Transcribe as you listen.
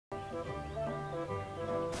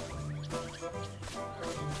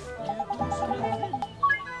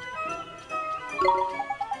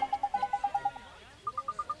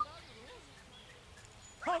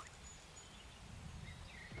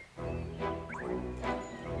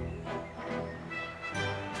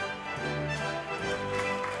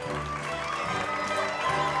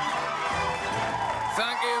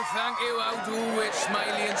you, how do? It's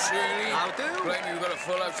Smiley and Shirley. How do? Right, you've got a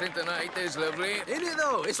full house in tonight. It's lovely. Ain't it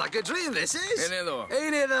though? It's like a dream, this is. Ain't it though?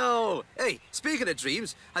 Ain't it though? Hey, speaking of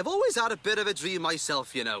dreams, I've always had a bit of a dream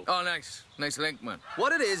myself, you know. Oh, nice. Nice link, man.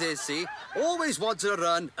 What it is, see, always wanted to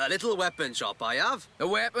run a little weapon shop, I have. A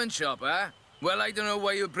weapon shop, huh? Well, I don't know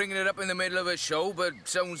why you're bringing it up in the middle of a show, but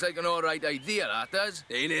sounds like an all right idea, that does.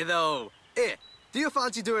 Ain't it though? Hey, do you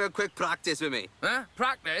fancy doing a quick practice with me? Huh?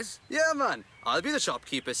 Practice? Yeah, man. I'll be the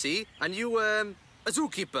shopkeeper, see? And you, a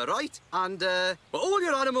zookeeper, right? And, well, all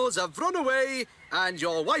your animals have run away and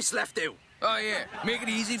your wife's left you. Oh, yeah. Make it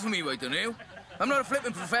easy for me, why don't you? I'm not a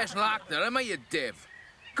flipping professional actor, am I, you div?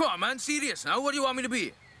 Come on, man, serious now. What do you want me to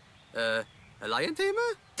be? A lion tamer?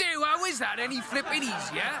 Dude, how is that any flipping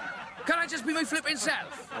easier? Can I just be my flipping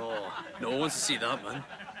self? Oh, no one wants to see that, man.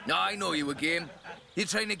 No, I know you again. You're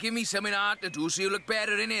trying to give me something hard to do so you look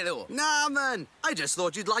better in it, though. Nah, man. I just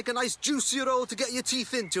thought you'd like a nice juicy roll to get your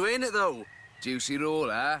teeth into, ain't it, though? Juicy roll,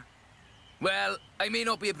 huh? Well, I may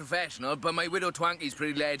not be a professional, but my widow Twanky's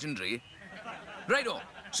pretty legendary. Righto.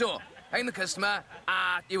 So, I'm the customer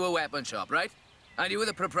at your weapon shop, right? And you were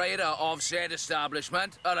the proprietor of said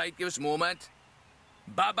establishment. All right, give us a moment.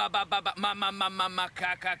 Ba ba ba ba ba ma ma ma ma ma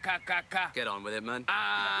ka ka ka ka ka. Get on with it, man.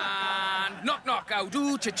 And knock knock, how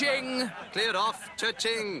do, cha-ching. Clear off,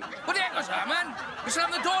 cha-ching. What the heck was that, man? You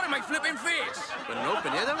slammed the door in my flipping face. We're not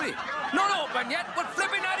open yet, are we? Not open yet, but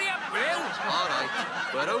flipping hurry up, will you? All right,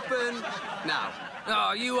 we're open now.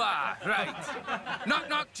 Oh, you are, right. Knock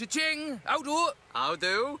knock, cha-ching, how do? How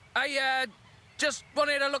do? I, just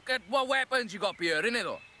wanted to look at what weapons you got here, innit,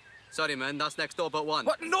 though? Sorry, man, that's next door but one.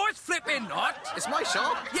 What? No, it's flipping not. It's my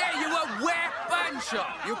shop. Yeah, you a weapon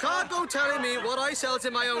shop. You can't go telling me what I sells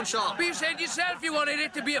in my own shop. But you said yourself you wanted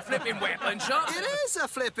it to be a flipping weapon shop. It is a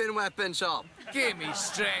flipping weapon shop. Give me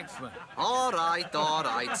strength, man. All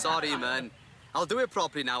right. Sorry, man. I'll do it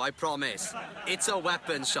properly now, I promise. It's a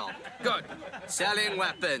weapon shop. Good. Selling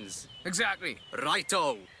weapons. Exactly.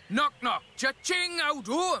 Righto. Knock knock, cha-ching, how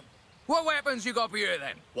do? What weapons you got here,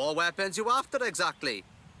 then? What weapons you after, exactly?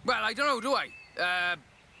 Well, I don't know, do I?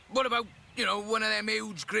 What about, you know, one of them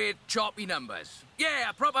huge, great, choppy numbers? Yeah,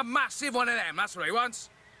 a proper massive one of them, that's what I want.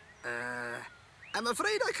 I'm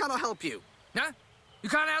afraid I cannot help you. Huh? You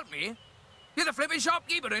can't help me? You're the flipping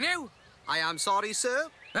shopkeeper, aren't you? I am sorry, sir.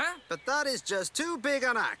 Huh? But that is just too big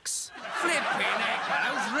an axe. Flipping heck, man,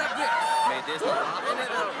 how's rubbish? Made this look hard, innit,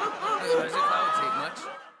 though? As if that would take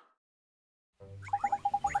much.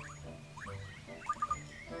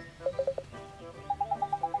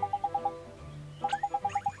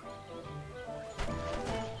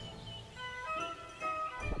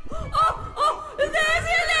 That's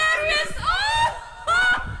hilarious!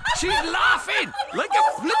 Oh! She's laughing like a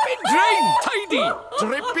flipping drain. Tidy.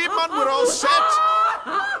 Drippy, man, we're all set.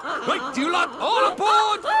 Right, you lot, all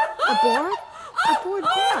aboard. Aboard? Aboard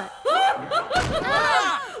what?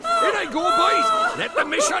 Here I go, boys. Let the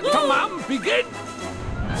mission to Mom begin.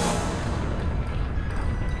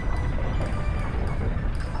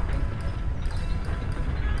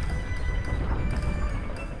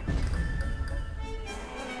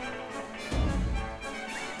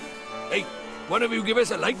 Hey, one of you give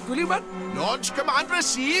us a light, will you, man? Launch command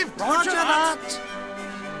received. Roger that.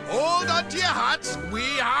 Hold on to your hats. We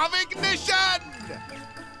have ignition.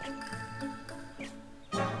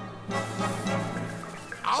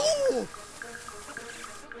 Ow!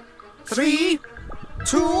 3,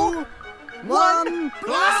 2, 1,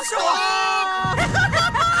 Blast off!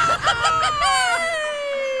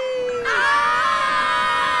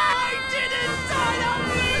 I didn't die on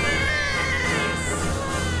this!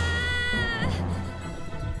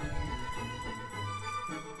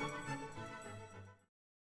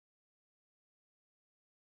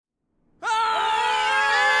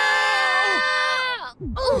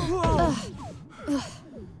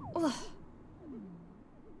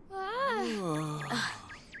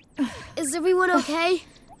 Is everyone okay?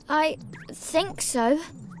 I think so.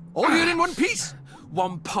 All here in one piece?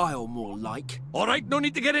 One pile, more like. All right, no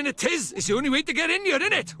need to get in a tiz. It's the only way to get in here,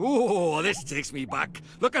 innit? Oh, this takes me back.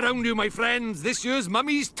 Look around you, my friends. This year's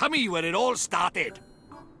Mummy's tummy where it all started.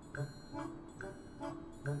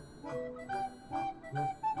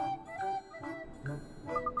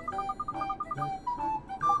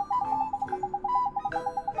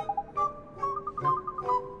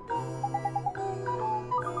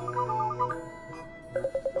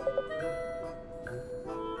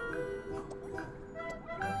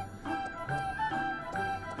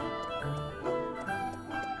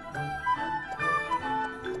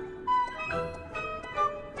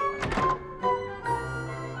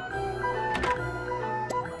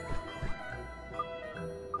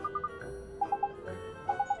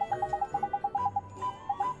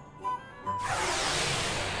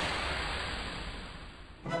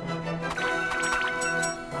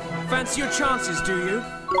 fancy your chances, do you?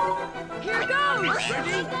 Here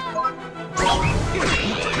goes!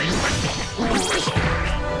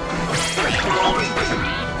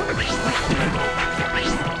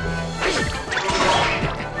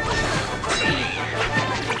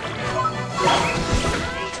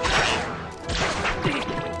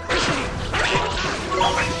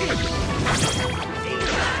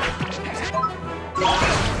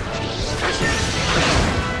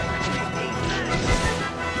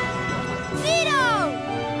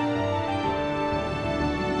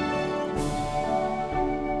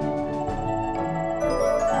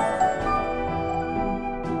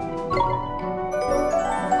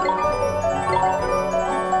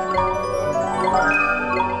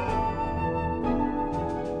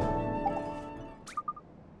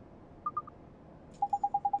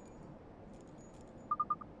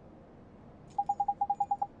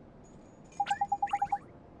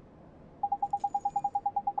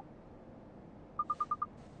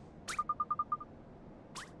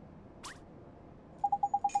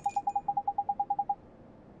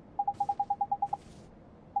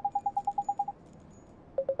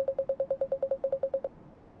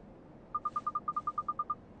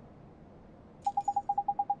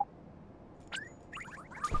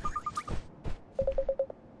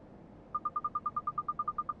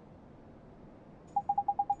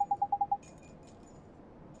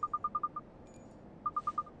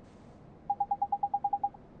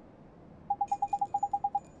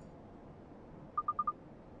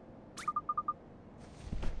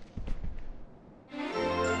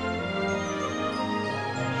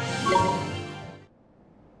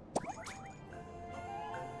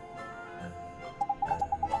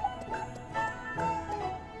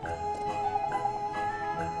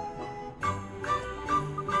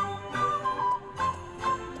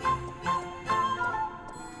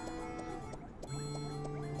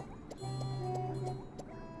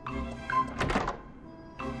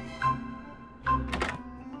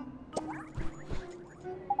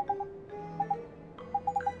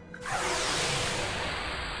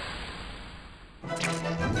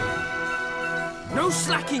 No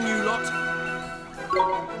slacking, you lot!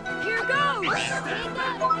 Here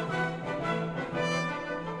goes!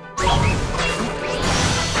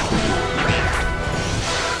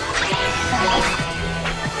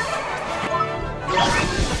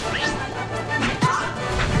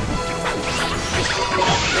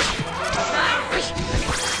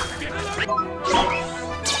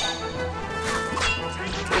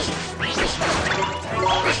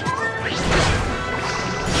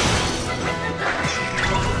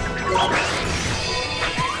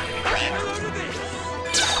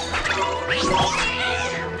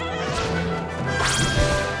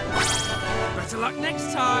 Better luck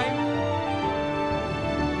next time!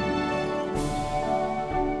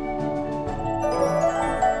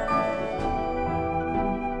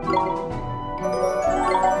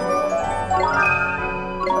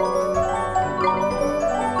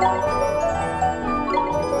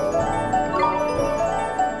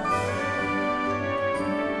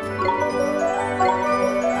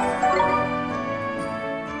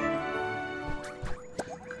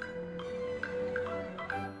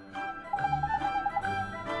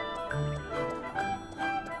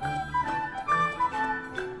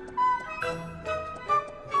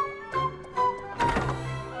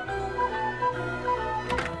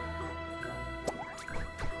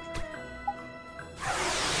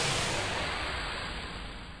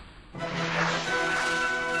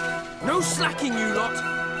 No slacking, you lot!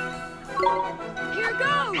 Here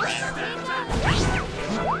goes!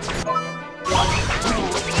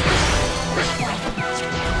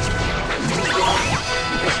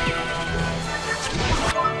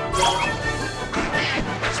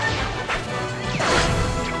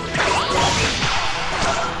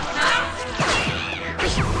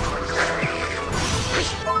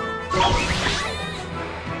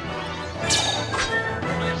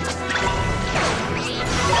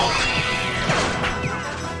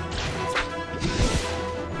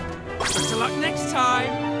 Better luck next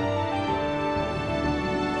time!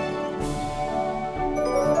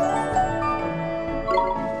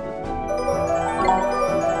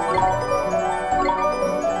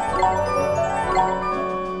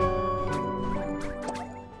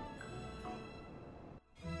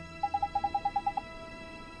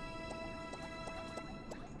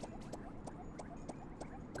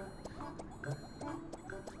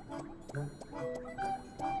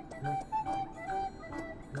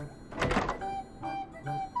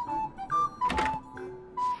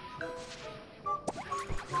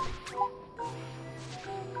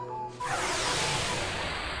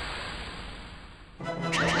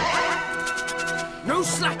 No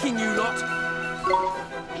slacking, you lot!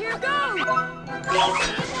 Here goes!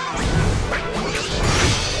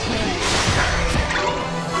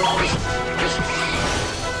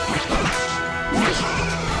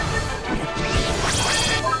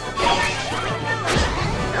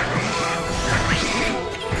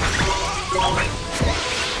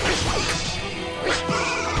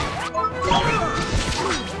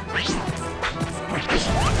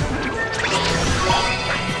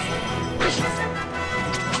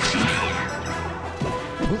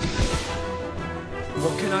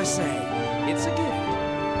 What can I say? It's a gift.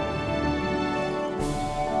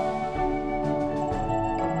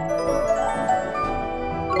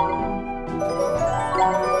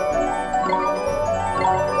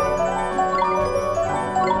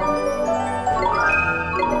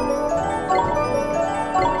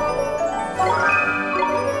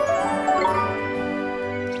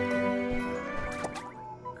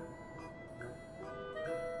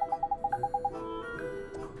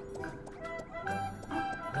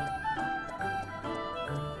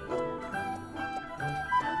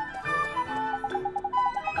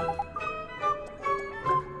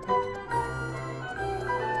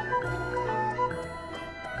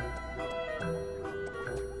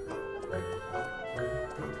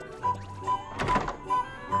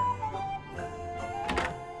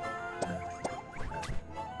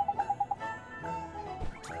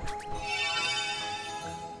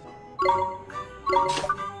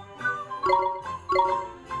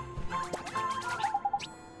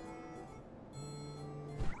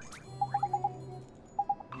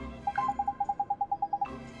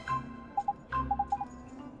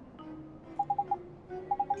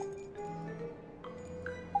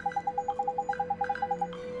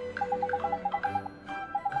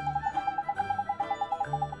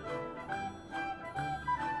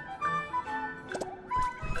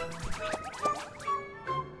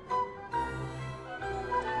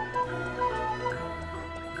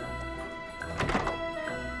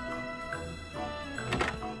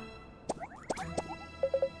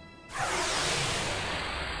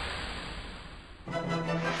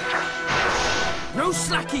 No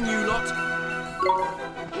slacking, you lot!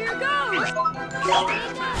 Here goes!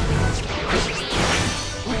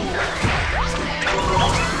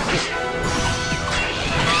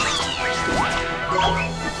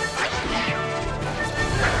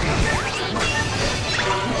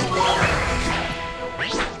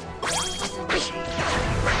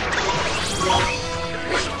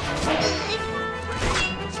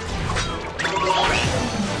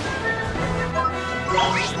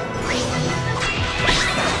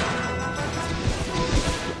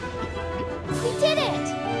 We did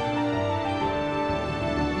it!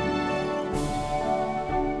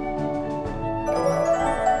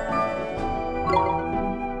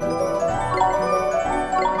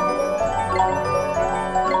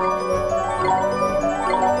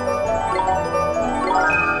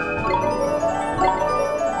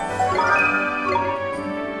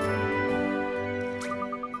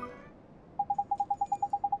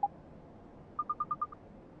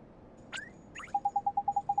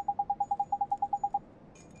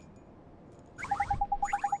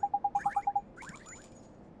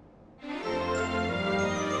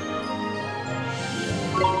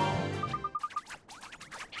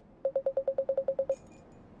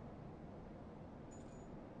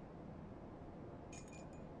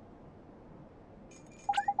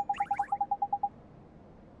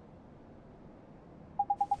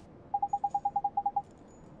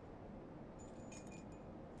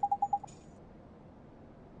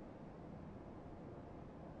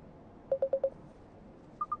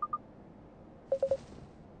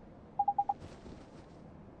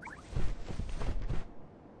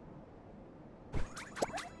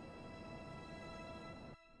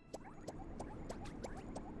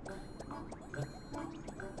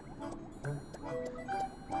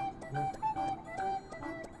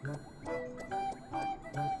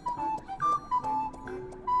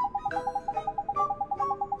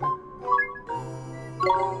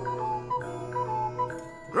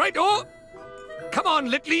 Right-o! Come on,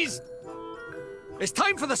 littlies! It's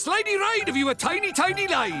time for the slidey ride of you tiny, tiny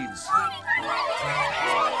lives!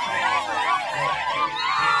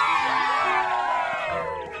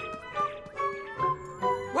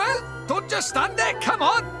 Well, don't just stand there, come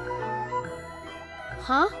on!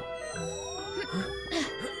 Huh?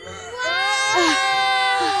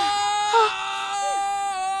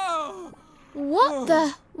 What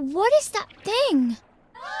the? What is that thing?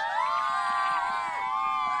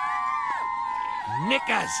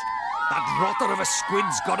 Knickers! That rotter of a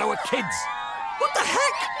squid's got our kids! What the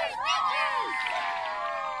heck?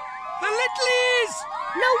 The Littlies!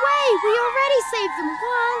 No way! We already saved them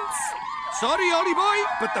once. Sorry, Ollie boy,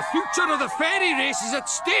 but the future of the fairy race is at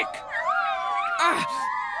stake.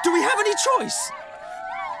 Do we have any choice?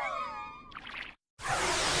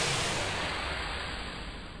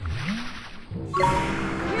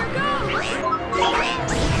 Here goes!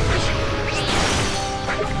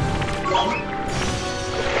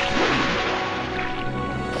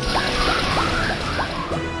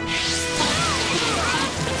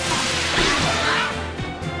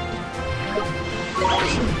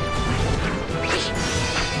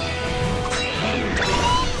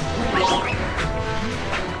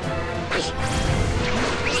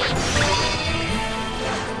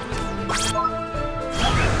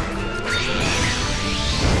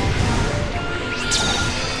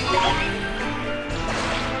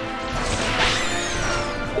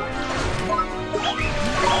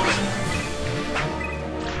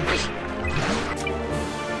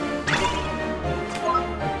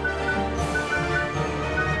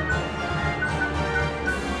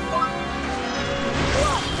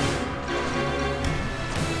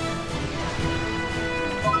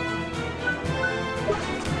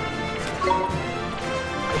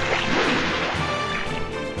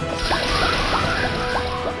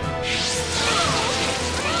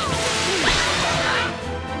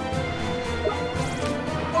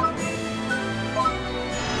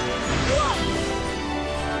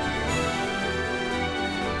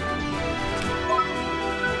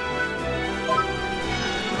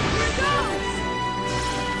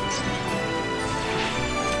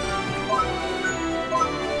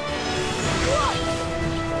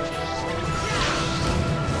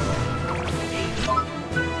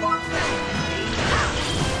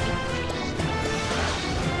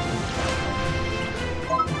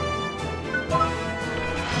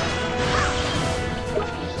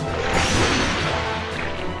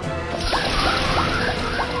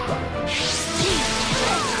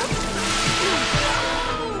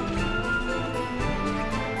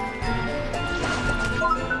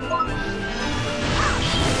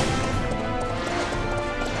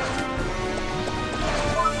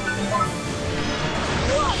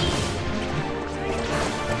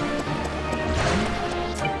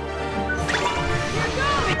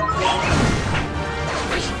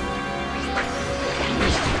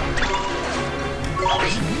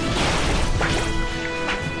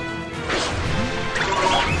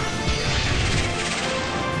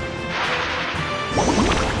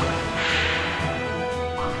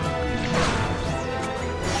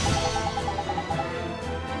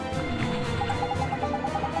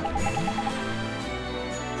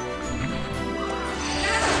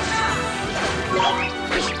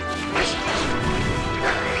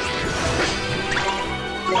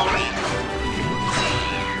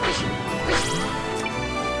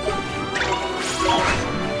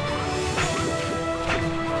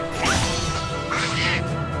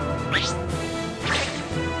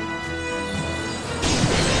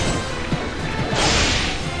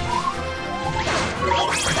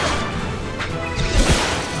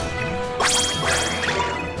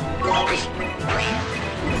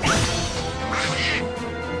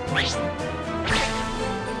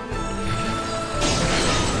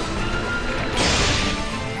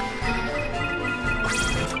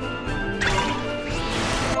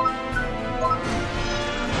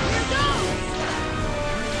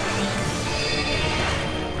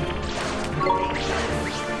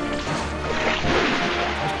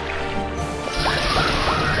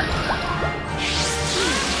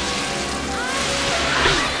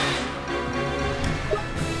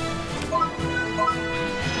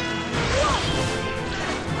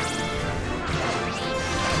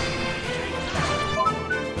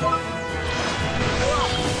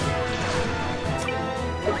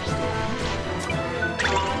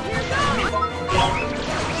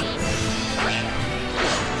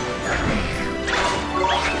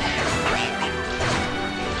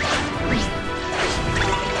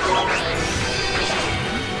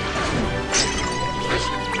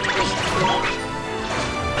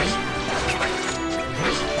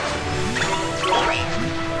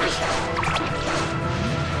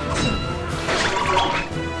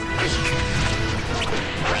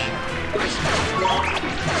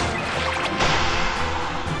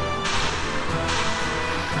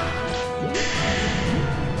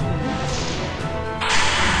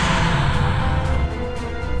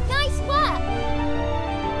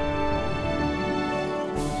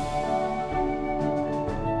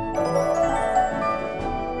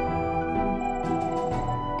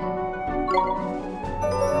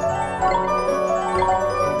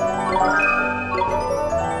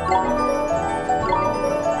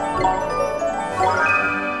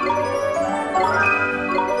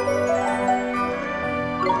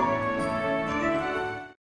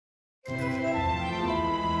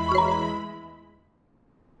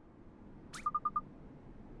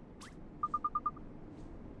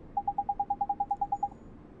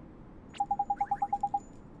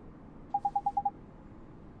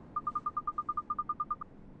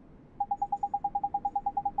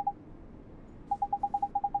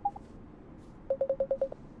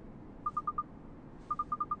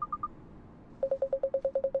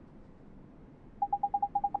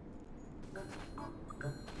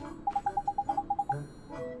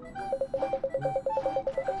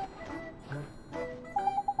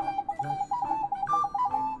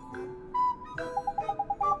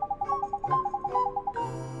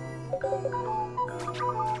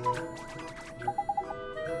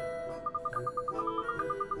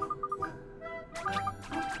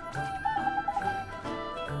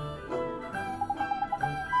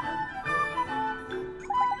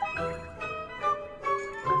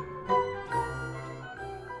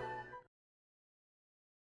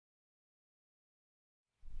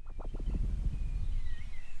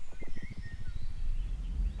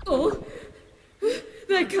 Oh,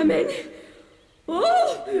 they're coming.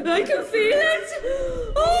 Oh, I can feel it.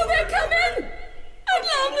 Oh, they're coming. At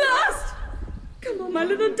long last. Come on, my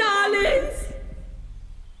little darlings.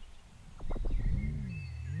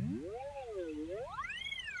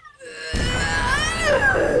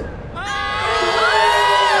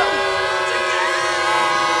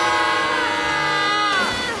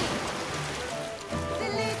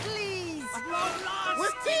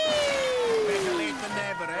 Better late than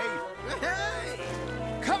never, eh?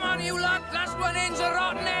 Come on, you lot! Last one in's a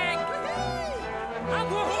rotten egg!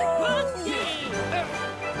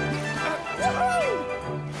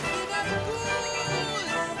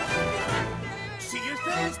 See you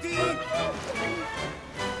Thursday!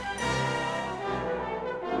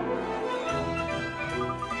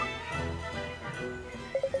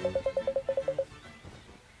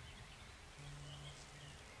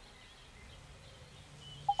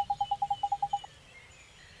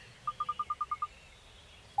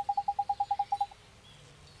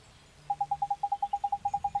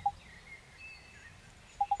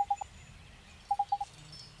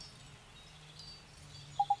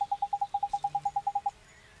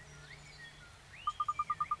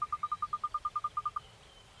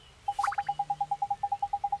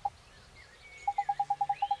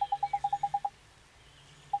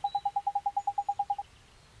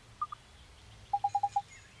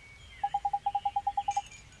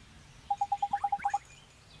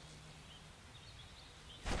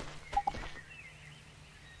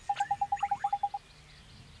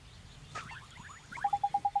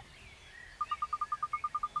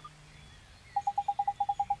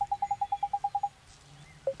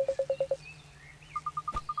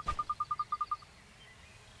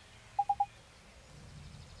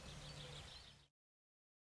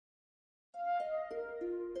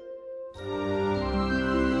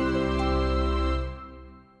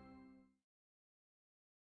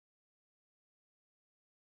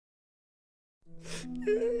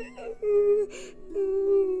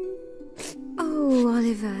 Oh,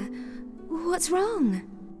 Oliver, what's wrong?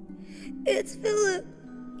 It's Philip.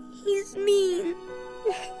 He's mean.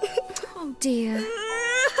 Oh, dear.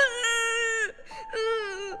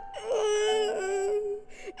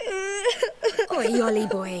 Oi, Ollie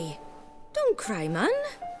boy. Don't cry, man.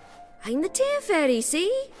 I'm the tear fairy,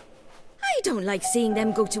 see? I don't like seeing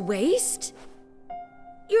them go to waste.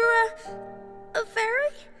 You're a fairy?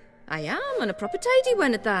 I am, and a proper tidy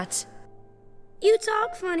one at that. You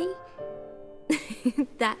talk funny.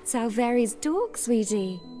 That's how fairies talk,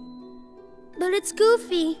 sweetie. But it's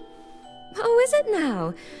goofy. Oh, is it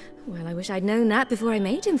now? Well, I wish I'd known that before I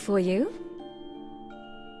made him for you.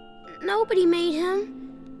 Nobody made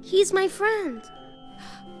him. He's my friend.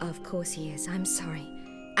 Of course he is, I'm sorry.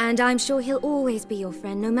 And I'm sure he'll always be your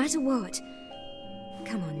friend, no matter what.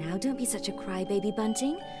 Come on now, don't be such a crybaby,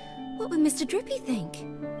 Bunting. What would Mr. Drippy think?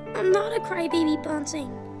 I'm not a crybaby, Bunting.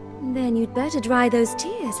 Then you'd better dry those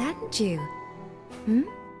tears, hadn't you? Hmm?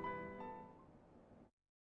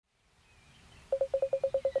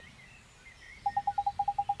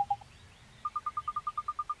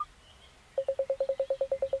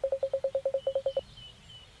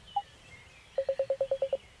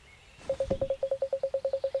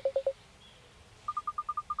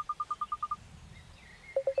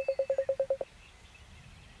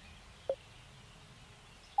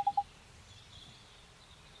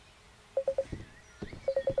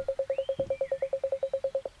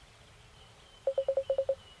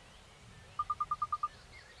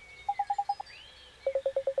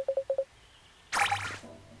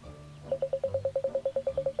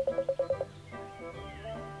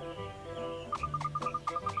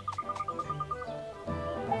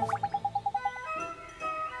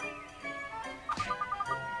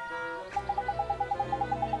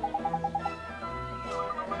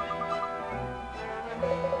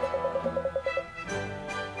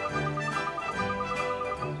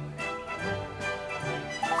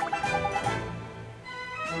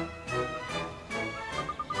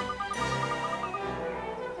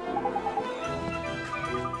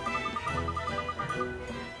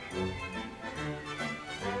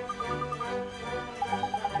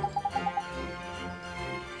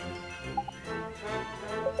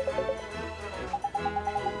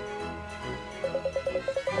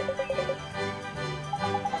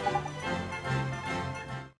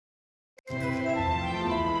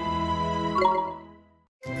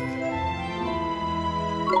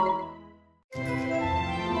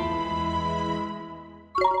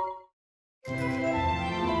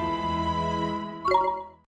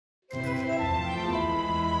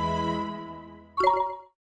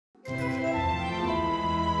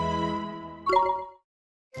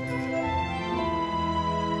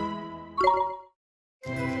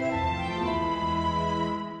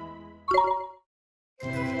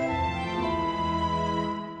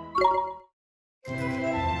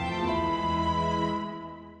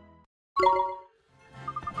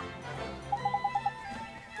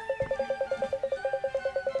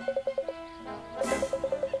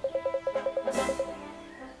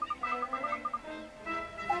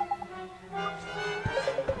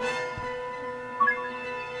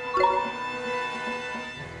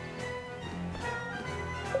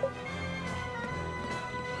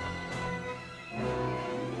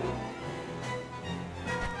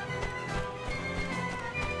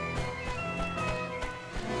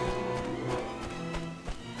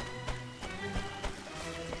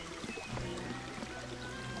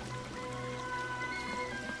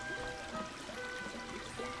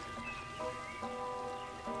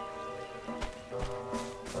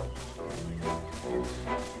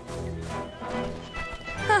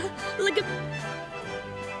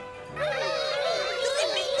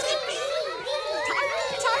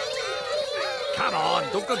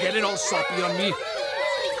 don't go getting all soppy on me.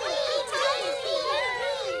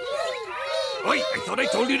 Oi, I thought I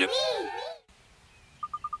told you to...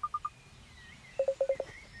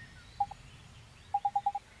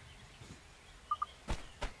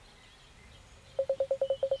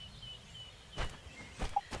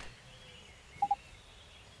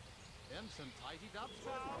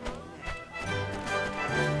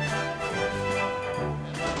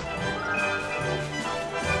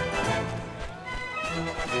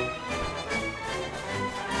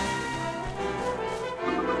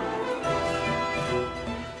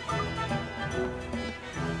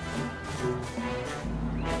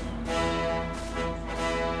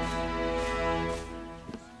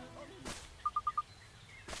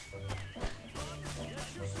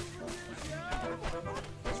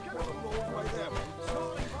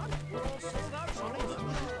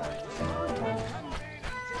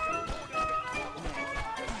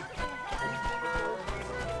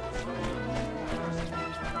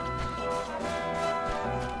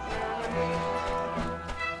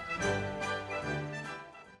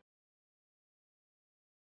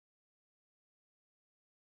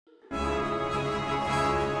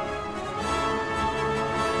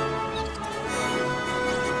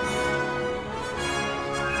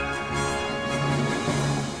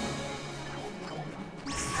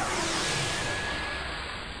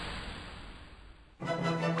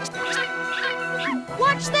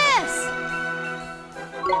 Watch this!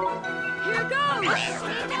 Here goes!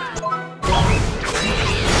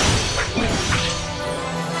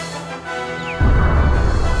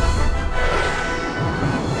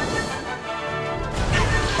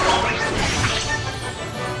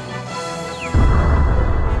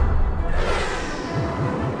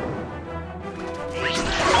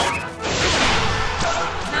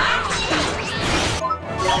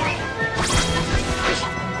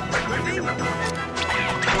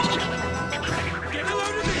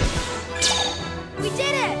 We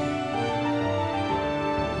did it!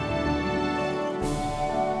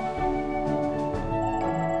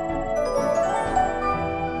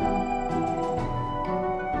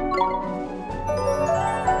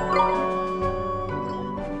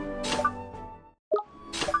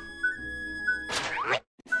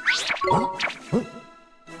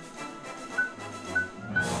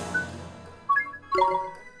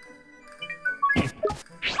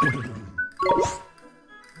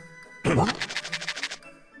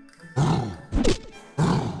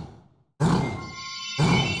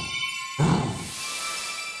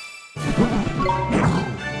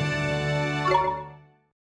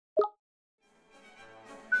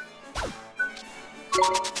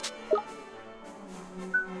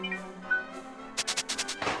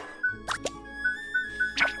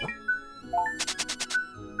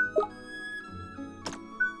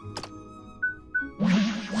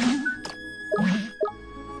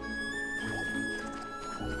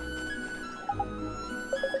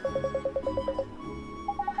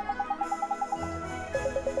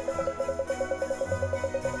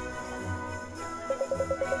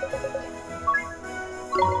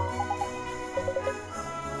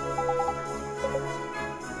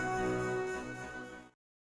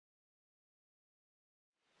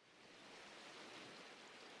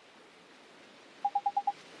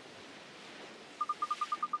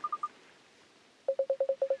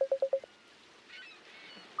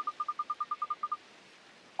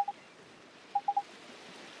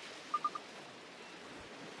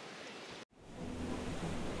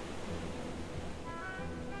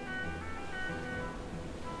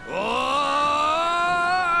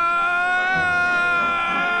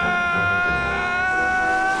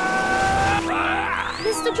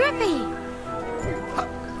 Mr. Drippy!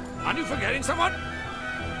 Are you forgetting someone?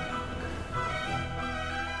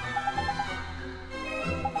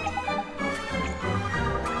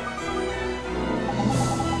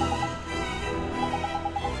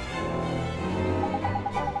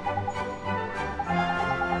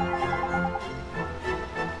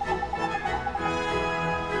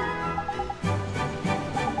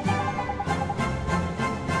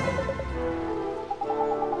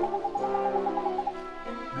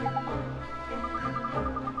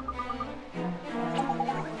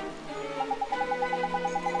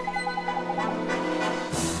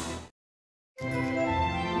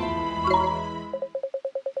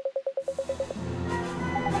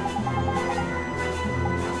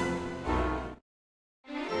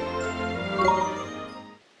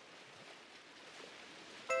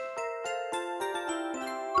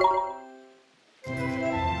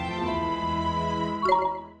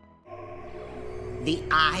 The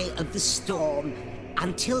eye of the storm.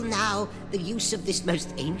 Until now, the use of this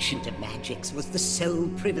most ancient of magics was the sole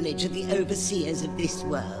privilege of the overseers of this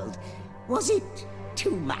world. Was it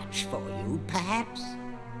too much for you, perhaps?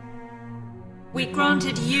 We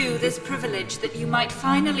granted you this privilege that you might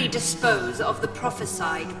finally dispose of the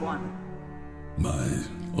prophesied one. My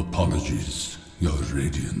apologies, Your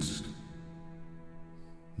Radiance.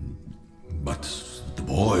 But the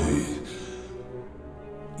boy...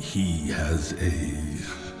 he has a...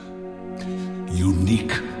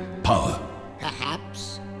 unique power.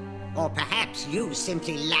 Perhaps. Or perhaps you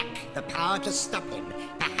simply lack the power to stop him.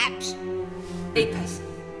 Perhaps... Apis.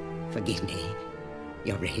 Forgive me,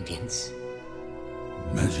 Your Radiance.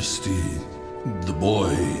 Majesty, the boy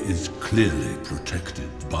is clearly protected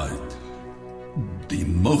by the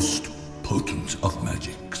most potent of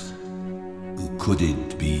magics. Could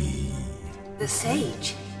it be... The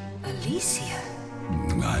sage, Alicia.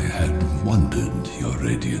 I had wondered, Your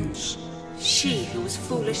Radiance. She who was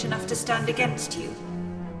foolish enough to stand against you.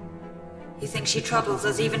 You think she troubles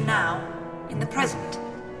us even now, in the present?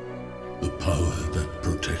 The power that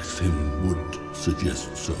protects him would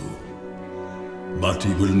suggest so. But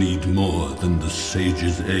he will need more than the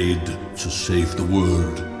sage's aid to save the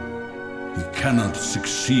world. He cannot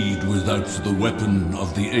succeed without the weapon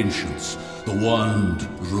of the ancients, the wand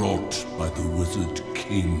wrought by the Wizard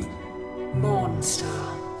King.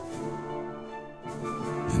 Mornstar.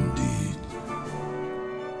 Indeed.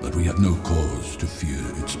 But we have no cause to fear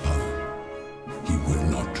its power. He will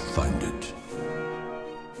not find it.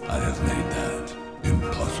 I have made that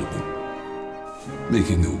impossible.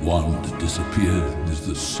 Making a wand disappear is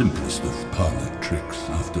the simplest of parlor tricks,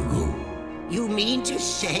 after all. You mean to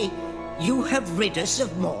say you have rid us of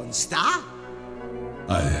Mornstar?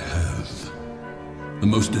 I have. The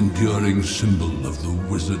most enduring symbol of the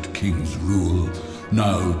Wizard King's rule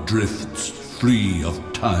now drifts free of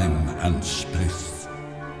time and space.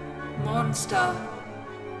 Mornstar.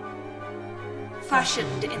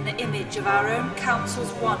 Fashioned in the image of our own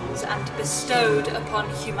council's wands and bestowed upon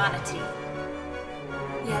humanity.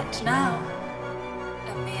 Yet now,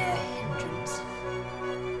 a mere hindrance.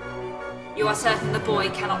 You are certain the boy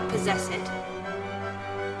cannot possess it?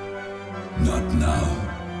 Not now,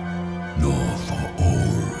 nor for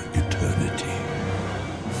all eternity.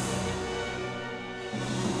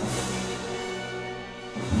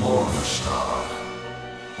 Mornstar.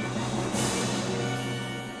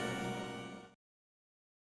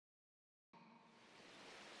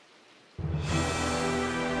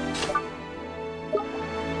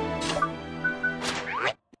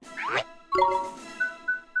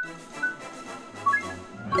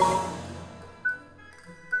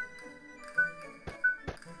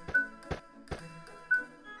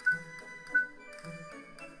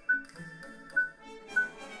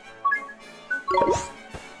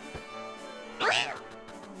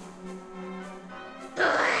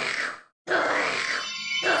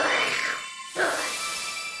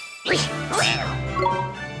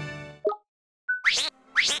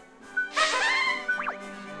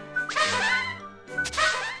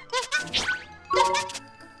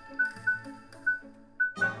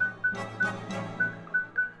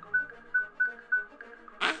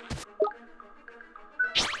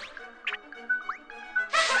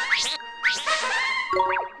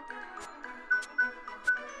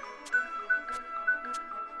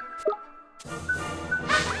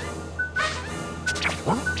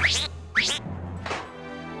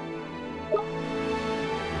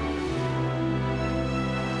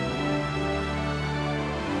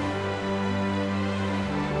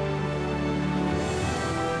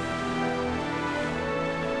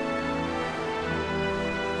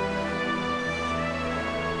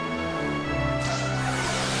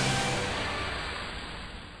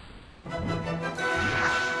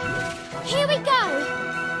 Here we go!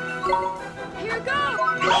 Here goes!